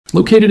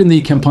Located in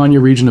the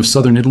Campania region of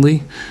southern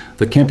Italy,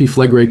 the Campi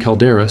Flegrei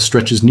caldera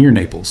stretches near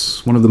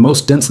Naples, one of the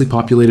most densely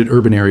populated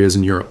urban areas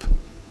in Europe.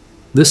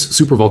 This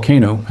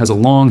supervolcano has a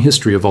long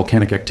history of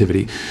volcanic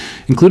activity,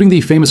 including the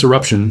famous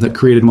eruption that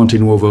created Monte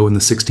Nuovo in the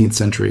 16th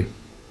century.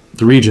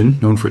 The region,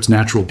 known for its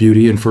natural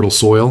beauty and fertile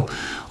soil,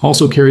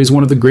 also carries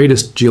one of the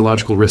greatest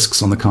geological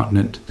risks on the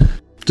continent.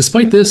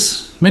 Despite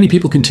this, many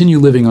people continue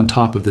living on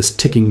top of this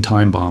ticking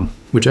time bomb,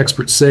 which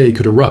experts say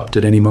could erupt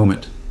at any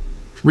moment.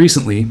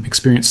 Recently,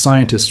 experienced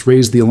scientists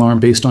raised the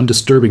alarm based on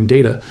disturbing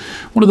data.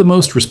 One of the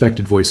most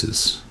respected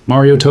voices,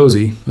 Mario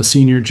Tozzi, a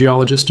senior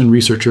geologist and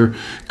researcher,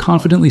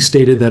 confidently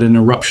stated that an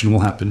eruption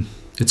will happen.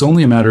 It's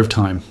only a matter of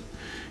time.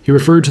 He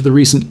referred to the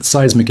recent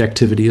seismic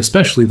activity,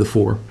 especially the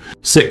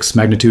 4.6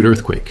 magnitude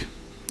earthquake,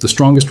 the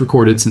strongest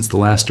recorded since the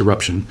last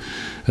eruption,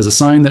 as a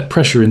sign that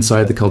pressure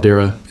inside the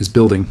caldera is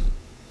building.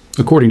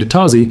 According to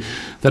Tozzi,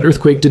 that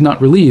earthquake did not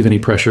relieve any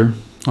pressure.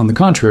 On the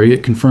contrary,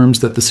 it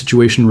confirms that the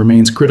situation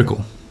remains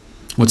critical.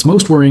 What's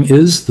most worrying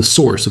is the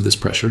source of this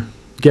pressure.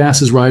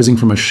 Gas is rising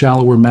from a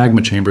shallower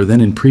magma chamber than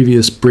in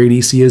previous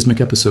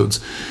Bradyseismic episodes.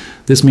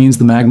 This means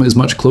the magma is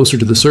much closer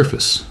to the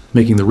surface,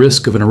 making the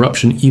risk of an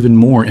eruption even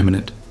more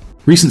imminent.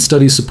 Recent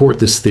studies support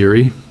this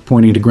theory,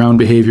 pointing to ground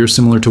behavior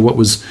similar to what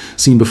was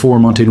seen before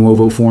Monte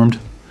Nuovo formed.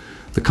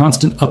 The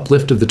constant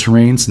uplift of the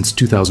terrain since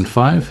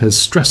 2005 has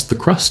stressed the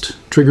crust,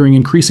 triggering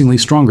increasingly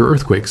stronger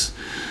earthquakes.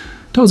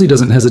 Tozzi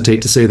doesn't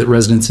hesitate to say that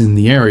residents in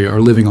the area are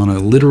living on a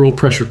literal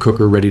pressure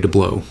cooker ready to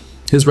blow.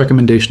 His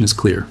recommendation is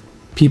clear.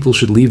 People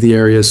should leave the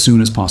area as soon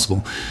as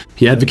possible.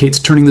 He advocates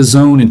turning the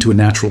zone into a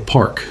natural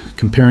park,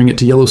 comparing it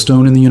to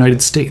Yellowstone in the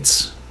United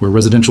States, where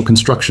residential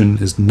construction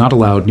is not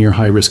allowed near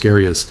high-risk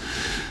areas.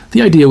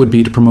 The idea would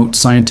be to promote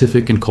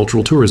scientific and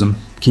cultural tourism,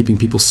 keeping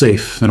people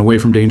safe and away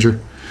from danger.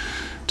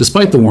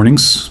 Despite the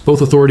warnings, both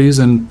authorities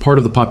and part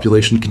of the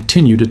population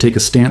continue to take a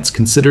stance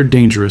considered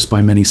dangerous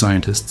by many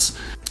scientists.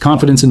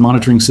 Confidence in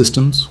monitoring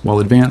systems, while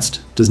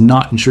advanced, does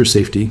not ensure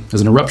safety,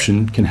 as an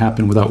eruption can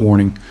happen without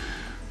warning.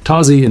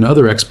 Tozzi and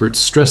other experts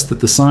stress that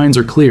the signs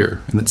are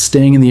clear and that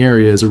staying in the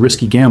area is a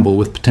risky gamble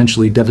with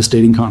potentially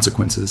devastating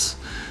consequences.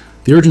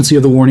 The urgency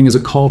of the warning is a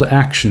call to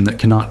action that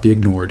cannot be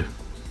ignored.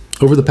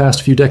 Over the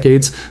past few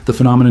decades, the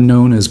phenomenon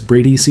known as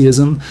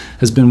Bradyseism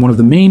has been one of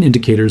the main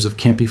indicators of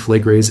Campi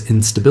Flegrei's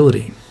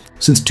instability.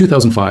 Since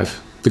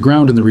 2005, the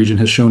ground in the region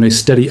has shown a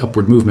steady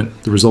upward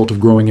movement, the result of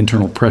growing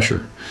internal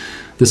pressure.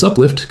 This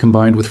uplift,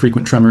 combined with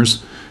frequent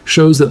tremors,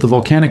 shows that the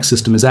volcanic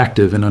system is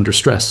active and under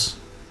stress.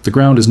 The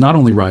ground is not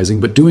only rising,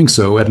 but doing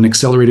so at an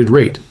accelerated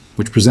rate,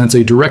 which presents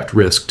a direct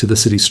risk to the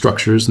city's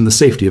structures and the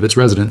safety of its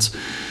residents.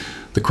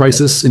 The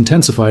crisis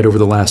intensified over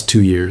the last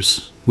 2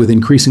 years, with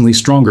increasingly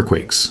stronger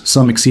quakes,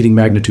 some exceeding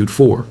magnitude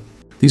 4.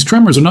 These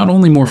tremors are not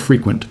only more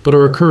frequent, but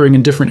are occurring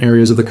in different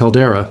areas of the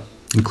caldera,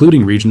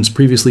 including regions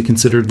previously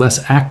considered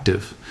less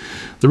active.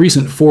 The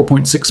recent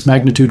 4.6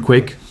 magnitude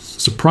quake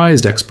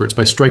surprised experts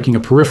by striking a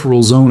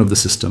peripheral zone of the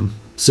system,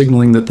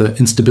 signaling that the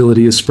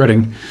instability is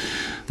spreading.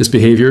 This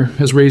behavior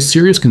has raised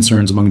serious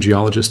concerns among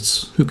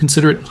geologists, who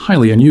consider it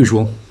highly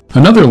unusual.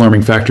 Another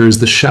alarming factor is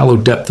the shallow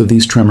depth of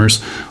these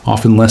tremors,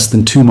 often less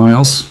than 2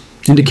 miles,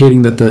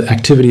 indicating that the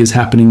activity is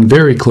happening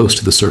very close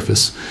to the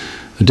surface.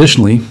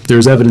 Additionally, there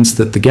is evidence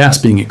that the gas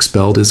being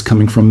expelled is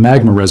coming from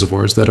magma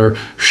reservoirs that are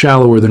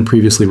shallower than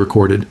previously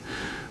recorded.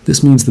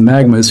 This means the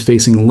magma is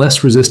facing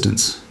less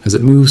resistance as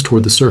it moves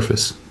toward the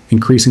surface,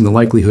 increasing the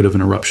likelihood of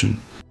an eruption.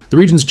 The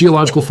region's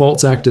geological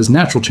faults act as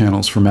natural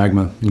channels for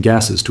magma and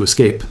gases to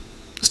escape.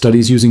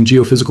 Studies using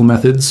geophysical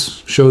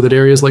methods show that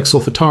areas like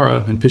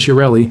Solfatara and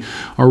Picciarelli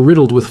are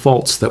riddled with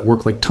faults that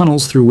work like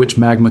tunnels through which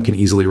magma can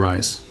easily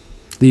rise.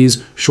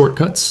 These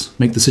shortcuts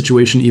make the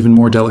situation even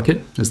more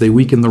delicate, as they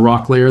weaken the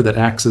rock layer that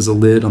acts as a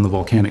lid on the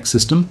volcanic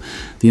system,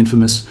 the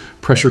infamous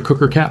pressure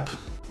cooker cap.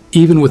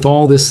 Even with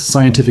all this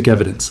scientific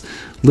evidence,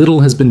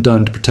 little has been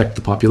done to protect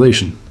the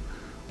population.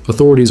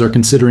 Authorities are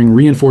considering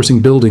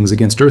reinforcing buildings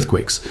against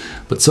earthquakes,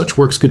 but such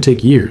works could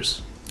take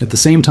years. At the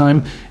same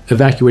time,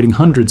 evacuating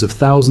hundreds of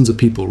thousands of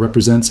people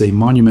represents a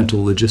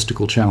monumental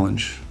logistical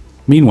challenge.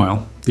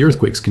 Meanwhile, the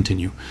earthquakes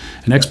continue,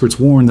 and experts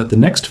warn that the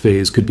next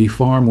phase could be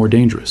far more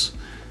dangerous.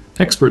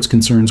 Experts'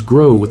 concerns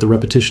grow with the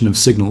repetition of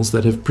signals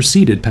that have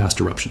preceded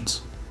past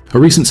eruptions. A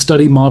recent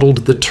study modeled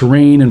the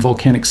terrain and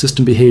volcanic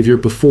system behavior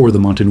before the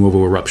Monte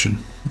Nuovo eruption,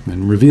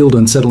 and revealed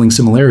unsettling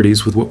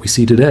similarities with what we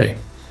see today.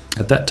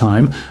 At that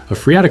time, a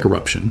phreatic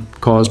eruption,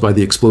 caused by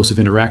the explosive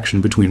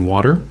interaction between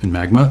water and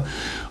magma,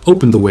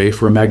 opened the way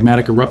for a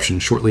magmatic eruption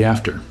shortly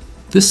after.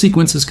 This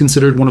sequence is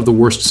considered one of the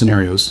worst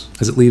scenarios,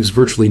 as it leaves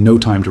virtually no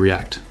time to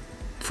react.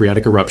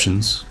 Phreatic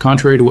eruptions,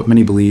 contrary to what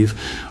many believe,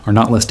 are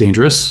not less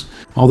dangerous.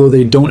 Although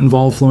they don't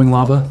involve flowing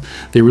lava,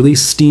 they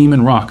release steam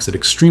and rocks at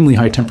extremely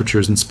high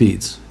temperatures and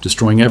speeds,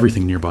 destroying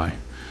everything nearby.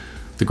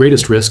 The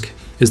greatest risk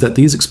is that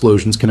these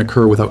explosions can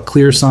occur without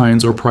clear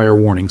signs or prior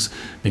warnings,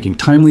 making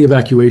timely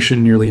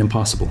evacuation nearly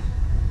impossible.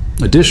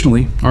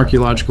 Additionally,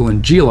 archaeological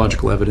and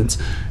geological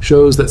evidence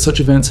shows that such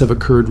events have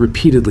occurred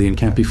repeatedly in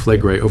Campi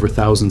Flegrei over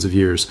thousands of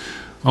years,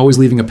 always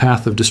leaving a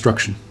path of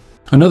destruction.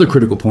 Another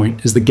critical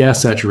point is the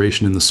gas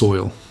saturation in the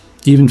soil.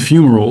 Even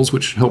fumaroles,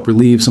 which help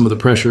relieve some of the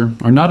pressure,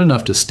 are not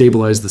enough to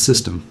stabilize the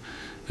system.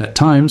 At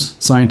times,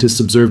 scientists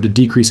observed a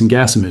decrease in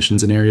gas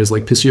emissions in areas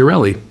like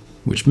Pisciarelli,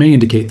 which may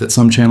indicate that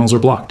some channels are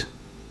blocked.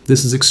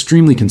 This is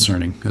extremely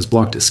concerning, as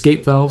blocked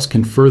escape valves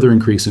can further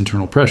increase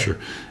internal pressure,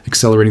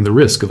 accelerating the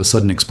risk of a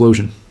sudden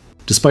explosion.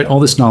 Despite all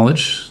this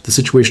knowledge, the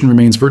situation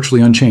remains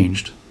virtually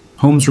unchanged.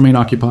 Homes remain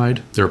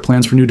occupied, there are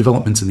plans for new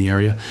developments in the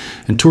area,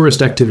 and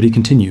tourist activity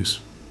continues.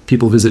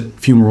 People visit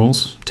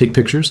fumaroles, take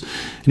pictures,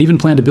 and even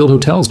plan to build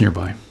hotels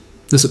nearby.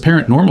 This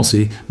apparent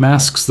normalcy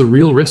masks the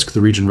real risk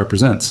the region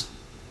represents.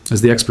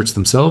 As the experts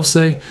themselves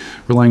say,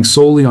 relying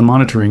solely on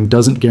monitoring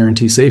doesn't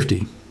guarantee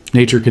safety.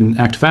 Nature can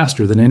act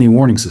faster than any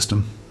warning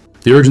system.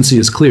 The urgency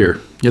is clear,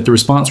 yet the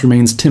response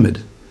remains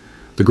timid.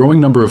 The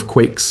growing number of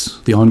quakes,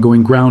 the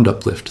ongoing ground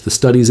uplift, the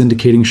studies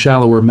indicating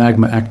shallower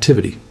magma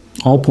activity,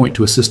 all point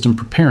to a system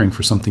preparing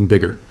for something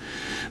bigger.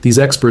 These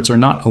experts are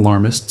not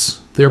alarmists.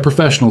 They are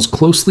professionals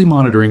closely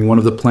monitoring one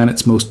of the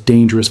planet's most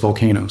dangerous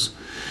volcanoes.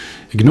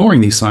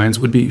 Ignoring these signs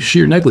would be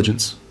sheer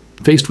negligence.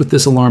 Faced with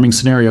this alarming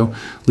scenario,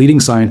 leading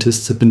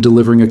scientists have been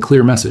delivering a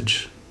clear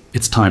message.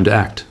 It's time to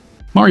act.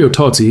 Mario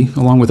Tozzi,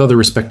 along with other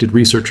respected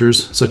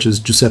researchers such as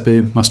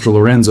Giuseppe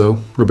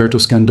Mastrolorenzo, Roberto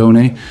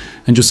Scandone,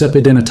 and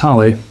Giuseppe De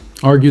Natale,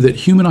 argue that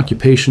human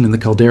occupation in the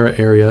caldera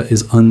area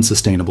is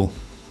unsustainable.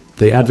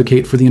 They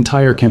advocate for the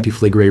entire Campi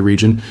Flegrei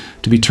region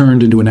to be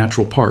turned into a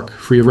natural park,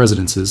 free of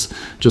residences,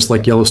 just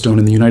like Yellowstone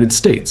in the United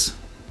States.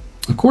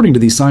 According to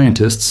these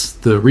scientists,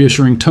 the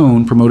reassuring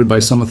tone promoted by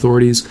some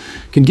authorities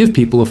can give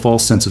people a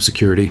false sense of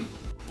security.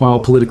 While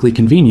politically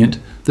convenient,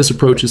 this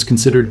approach is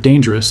considered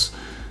dangerous.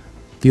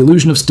 The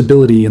illusion of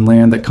stability in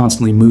land that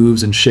constantly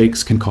moves and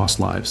shakes can cost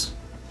lives.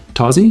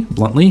 Tozzi,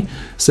 bluntly,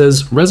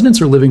 says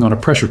residents are living on a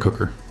pressure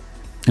cooker,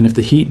 and if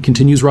the heat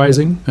continues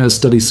rising, as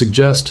studies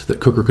suggest that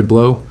cooker could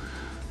blow.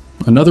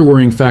 Another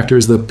worrying factor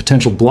is the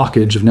potential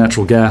blockage of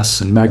natural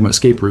gas and magma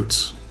escape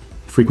routes.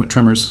 Frequent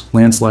tremors,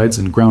 landslides,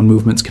 and ground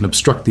movements can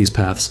obstruct these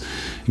paths,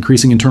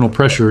 increasing internal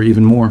pressure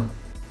even more.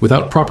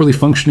 Without properly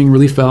functioning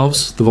relief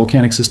valves, the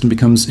volcanic system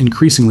becomes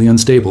increasingly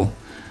unstable.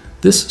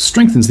 This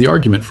strengthens the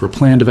argument for a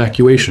planned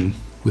evacuation,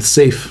 with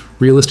safe,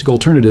 realistic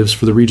alternatives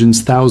for the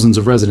region's thousands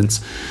of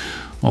residents.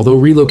 Although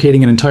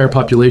relocating an entire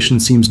population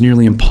seems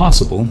nearly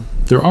impossible,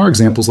 there are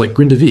examples like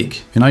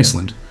Grindavik in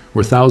Iceland,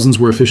 where thousands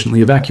were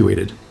efficiently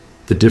evacuated.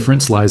 The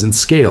difference lies in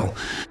scale.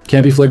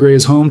 Campi Flegrei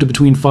is home to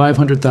between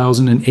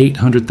 500,000 and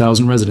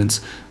 800,000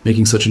 residents,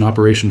 making such an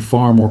operation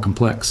far more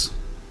complex.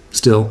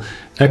 Still,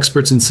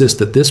 experts insist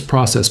that this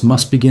process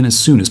must begin as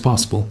soon as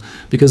possible,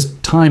 because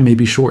time may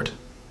be short.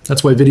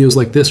 That's why videos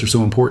like this are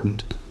so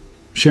important.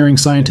 Sharing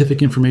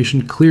scientific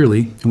information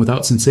clearly and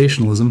without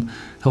sensationalism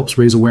helps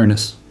raise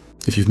awareness.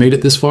 If you've made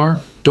it this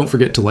far, don't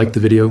forget to like the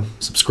video,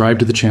 subscribe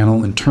to the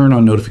channel, and turn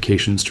on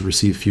notifications to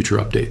receive future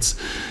updates.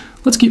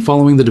 Let's keep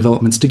following the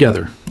developments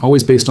together,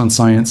 always based on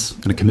science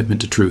and a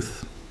commitment to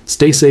truth.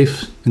 Stay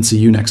safe, and see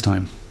you next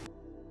time.